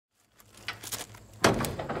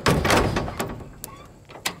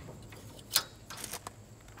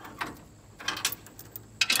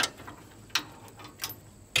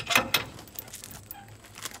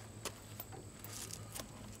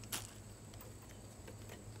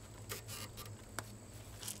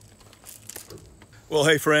Well,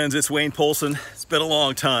 hey friends, it's Wayne Polson. It's been a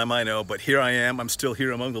long time, I know, but here I am. I'm still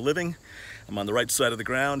here among the living. I'm on the right side of the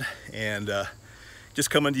ground, and just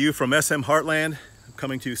coming to you from SM Heartland. I'm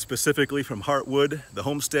coming to you specifically from Heartwood, the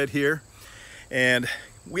homestead here. And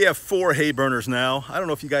we have 4 Hayburners now. I don't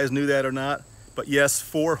know if you guys knew that or not, but yes,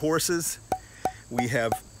 4 horses. We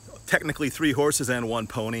have technically 3 horses and 1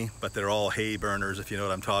 pony, but they're all Hayburners, if you know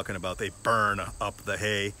what I'm talking about. They burn up the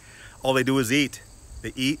hay. All they do is eat.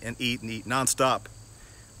 They eat and eat and eat nonstop.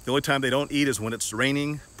 The only time they don't eat is when it's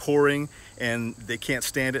raining, pouring, and they can't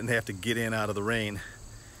stand it and they have to get in out of the rain.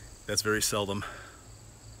 That's very seldom.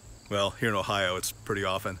 Well, here in Ohio, it's pretty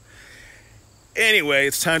often. Anyway,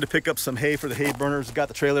 it's time to pick up some hay for the Hayburners. Got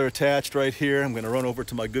the trailer attached right here. I'm gonna run over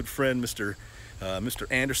to my good friend, Mr.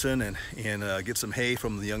 Anderson, and get some hay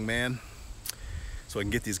from the young man so I can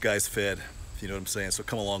get these guys fed, if you know what I'm saying. So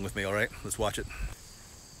come along with me, all right? Let's watch it.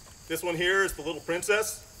 This one here is the little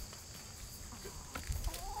princess.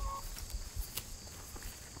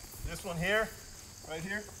 This one here, right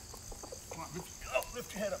here. Come on,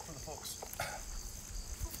 lift your head up for the folks.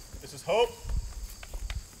 This is Hope.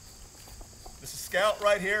 This is Scout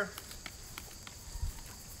right here.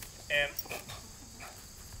 And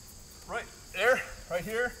right there, right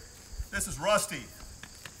here, this is Rusty.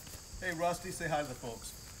 Hey Rusty, say hi to the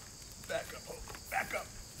folks. Back up, Hope. Back up,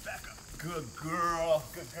 back up. Good girl,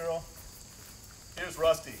 good girl. Here's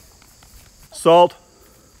Rusty. Salt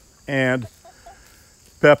and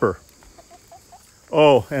pepper.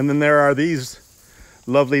 Oh, and then there are these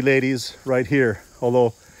lovely ladies right here.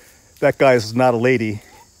 Although that guy is not a lady.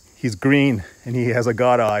 He's green and he has a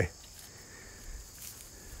god eye.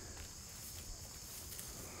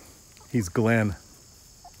 He's Glenn.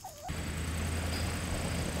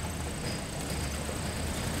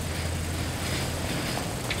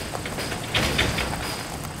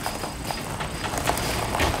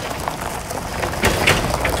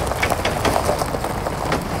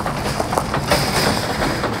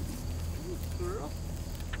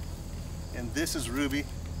 This is Ruby.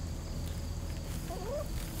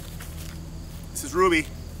 This is Ruby.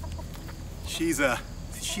 She's a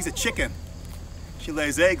chicken. She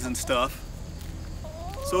lays eggs and stuff.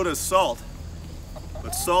 So does Salt.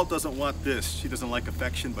 But Salt doesn't want this. She doesn't like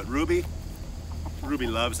affection, but Ruby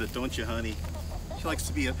loves it, don't you, honey? She likes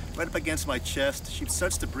to be right up against my chest. She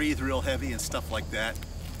starts to breathe real heavy and stuff like that.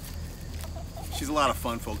 She's a lot of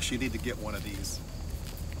fun, folks. You need to get one of these.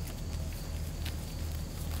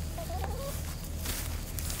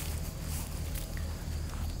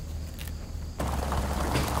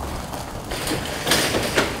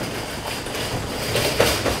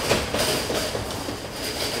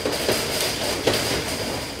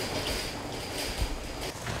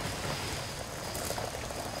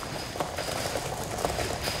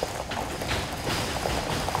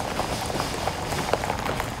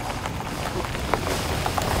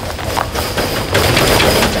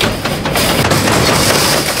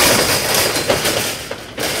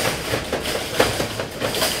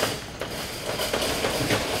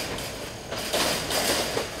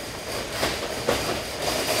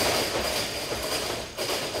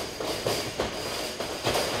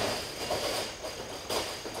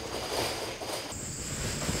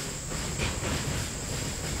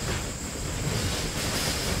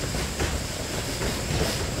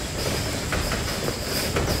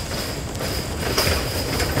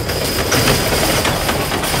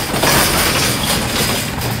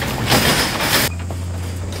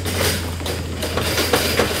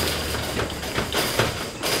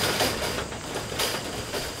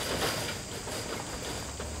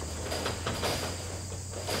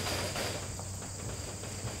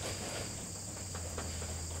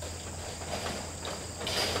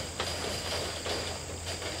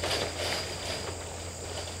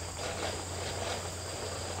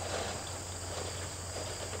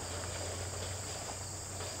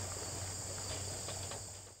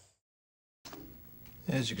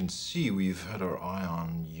 As you can see, we've had our eye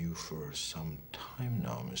on you for some time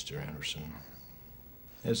now, Mr. Anderson.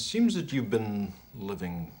 It seems that you've been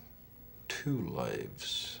living 2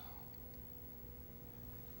 lives.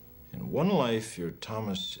 In one life, you're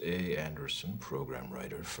Thomas A. Anderson, program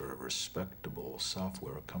writer for a respectable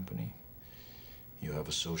software company. You have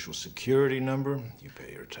a social security number, you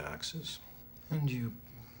pay your taxes, and you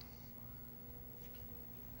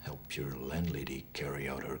help your landlady carry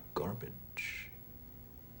out her garbage.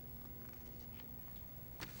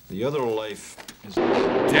 The other life is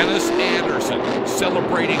Dennis Anderson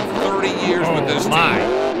celebrating 30 years with this team.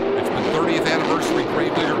 It's been 30th anniversary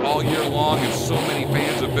Gravlee all year long, and so many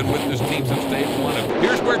fans have been with this team since day one. And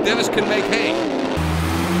here's where Dennis can make hay.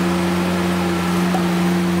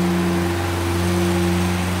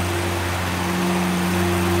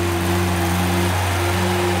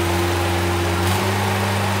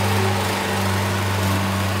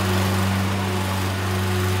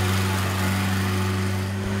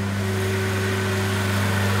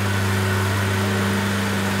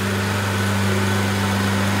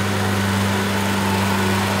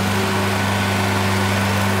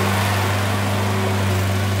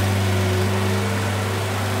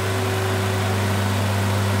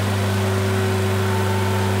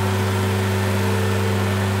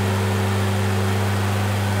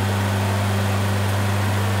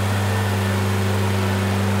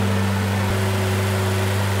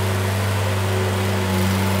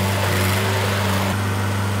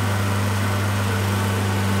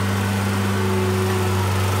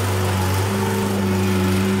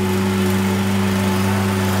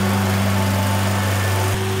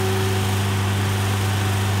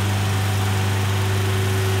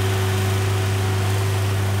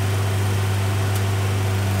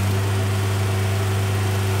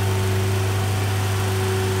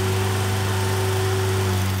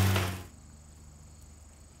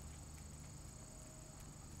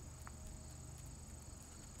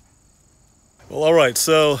 Well, all right,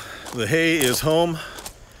 so the hay is home.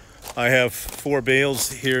 I have 4 bales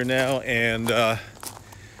here now, and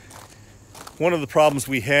one of the problems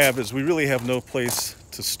we have is we really have no place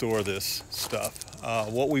to store this stuff.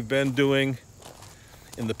 What we've been doing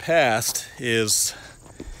in the past is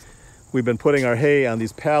we've been putting our hay on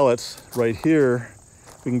these pallets right here.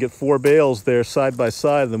 We can get 4 bales there side by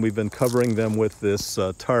side, and then we've been covering them with this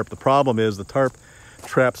tarp. The problem is the tarp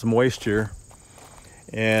traps moisture,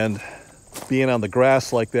 and being on the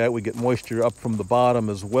grass like that, we get moisture up from the bottom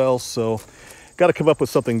as well. So got to come up with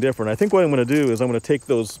something different. I think what I'm going to do is I'm going to take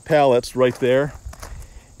those pallets right there,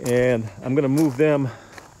 and I'm going to move them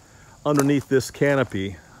underneath this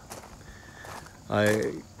canopy.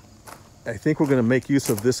 I think we're going to make use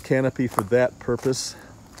of this canopy for that purpose.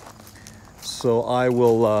 So I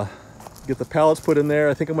will get the pallets put in there.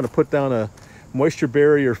 I think I'm going to put down a moisture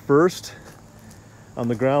barrier first on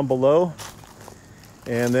the ground below,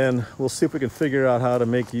 and then we'll see if we can figure out how to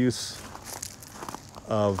make use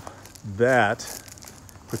of that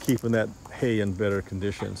for keeping that hay in better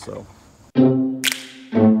condition. So.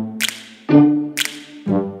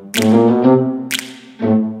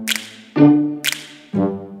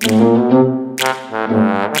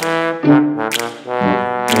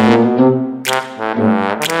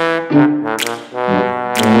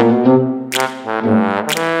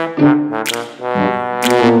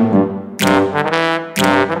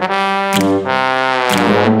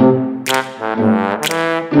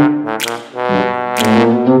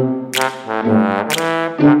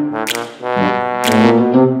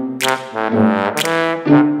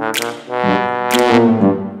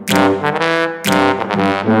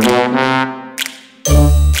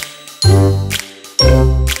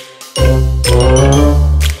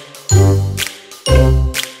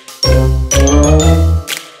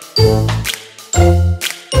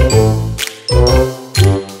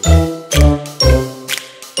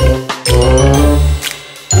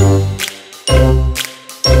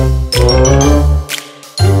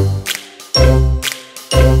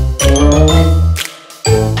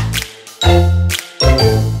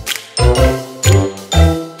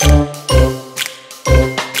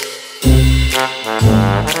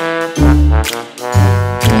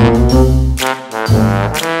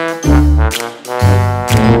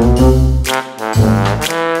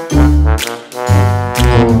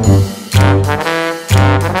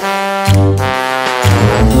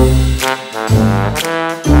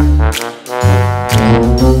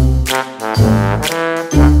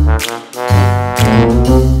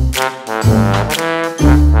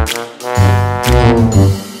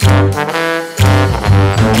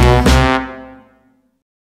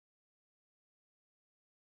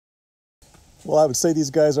 Well, I would say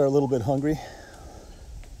these guys are a little bit hungry.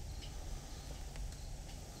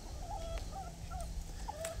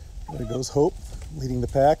 There goes Hope leading the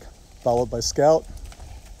pack, followed by Scout,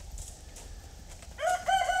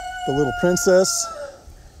 the little princess,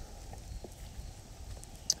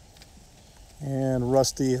 and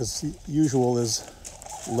Rusty, as usual, is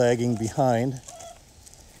lagging behind.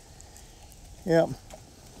 Yep.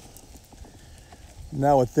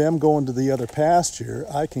 Now with them going to the other pasture,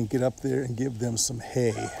 I can get up there and give them some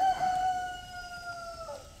hay.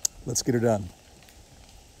 Let's get her done.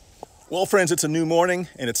 Well, friends, it's a new morning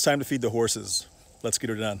and it's time to feed the horses. Let's get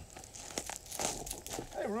her done.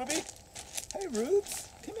 Hey, Ruby. Hey, Rubes.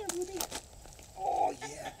 Come here, Ruby. Oh,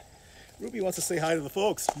 yeah. Ruby wants to say hi to the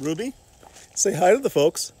folks. Ruby, say hi to the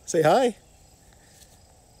folks. Say hi.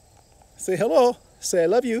 Say hello. Say I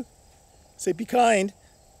love you. Say be kind.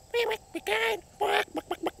 Be kind.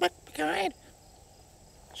 Be kind.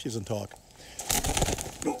 She doesn't talk.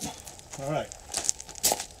 All right.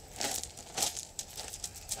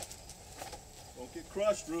 Don't get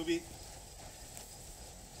crushed, Ruby.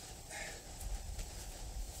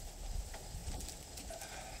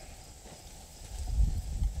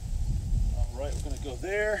 All right, we're gonna go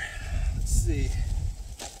there. Let's see.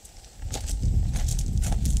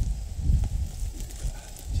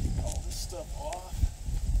 Take all this stuff off.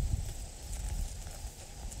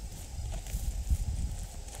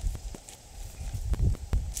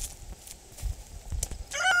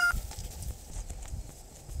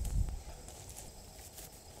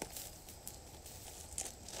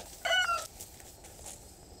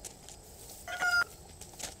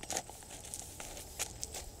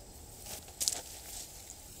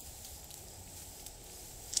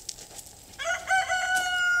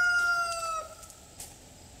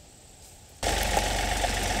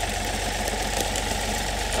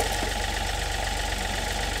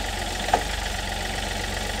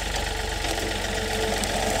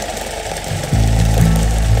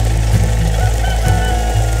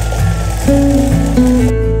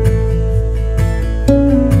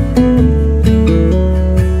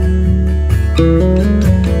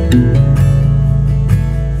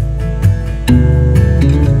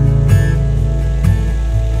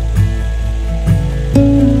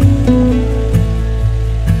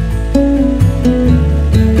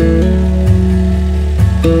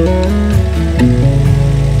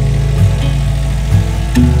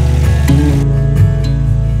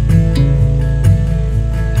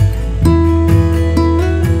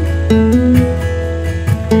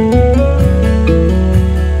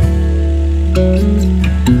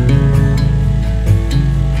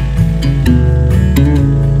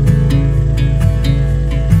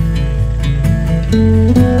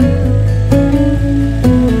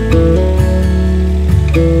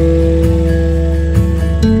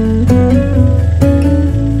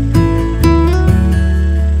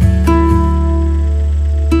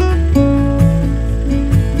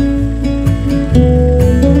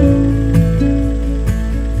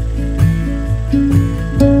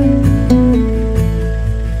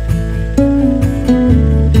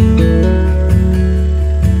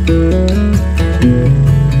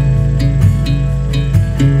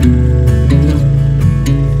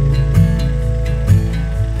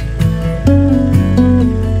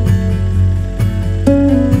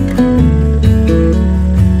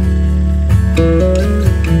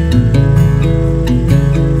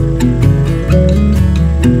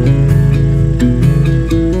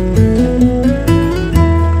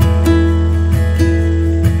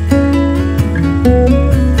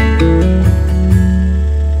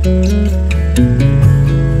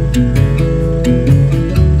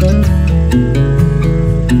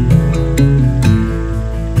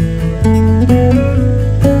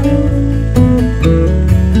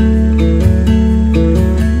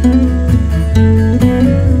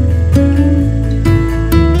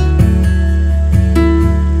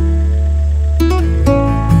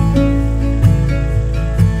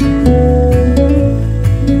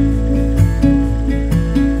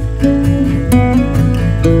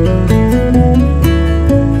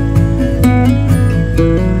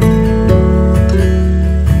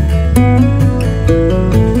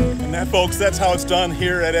 that's how it's done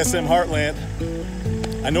here at SM Heartland.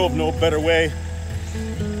 I know of no better way.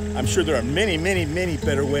 I'm sure there are many, many, many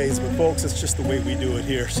better ways, but folks, it's just the way we do it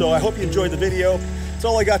here. So I hope you enjoyed the video. That's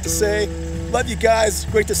all I got to say. Love you guys.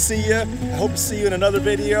 Great to see you. I hope to see you in another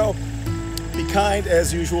video. Be kind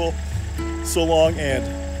as usual. So long and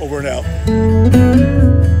over and out.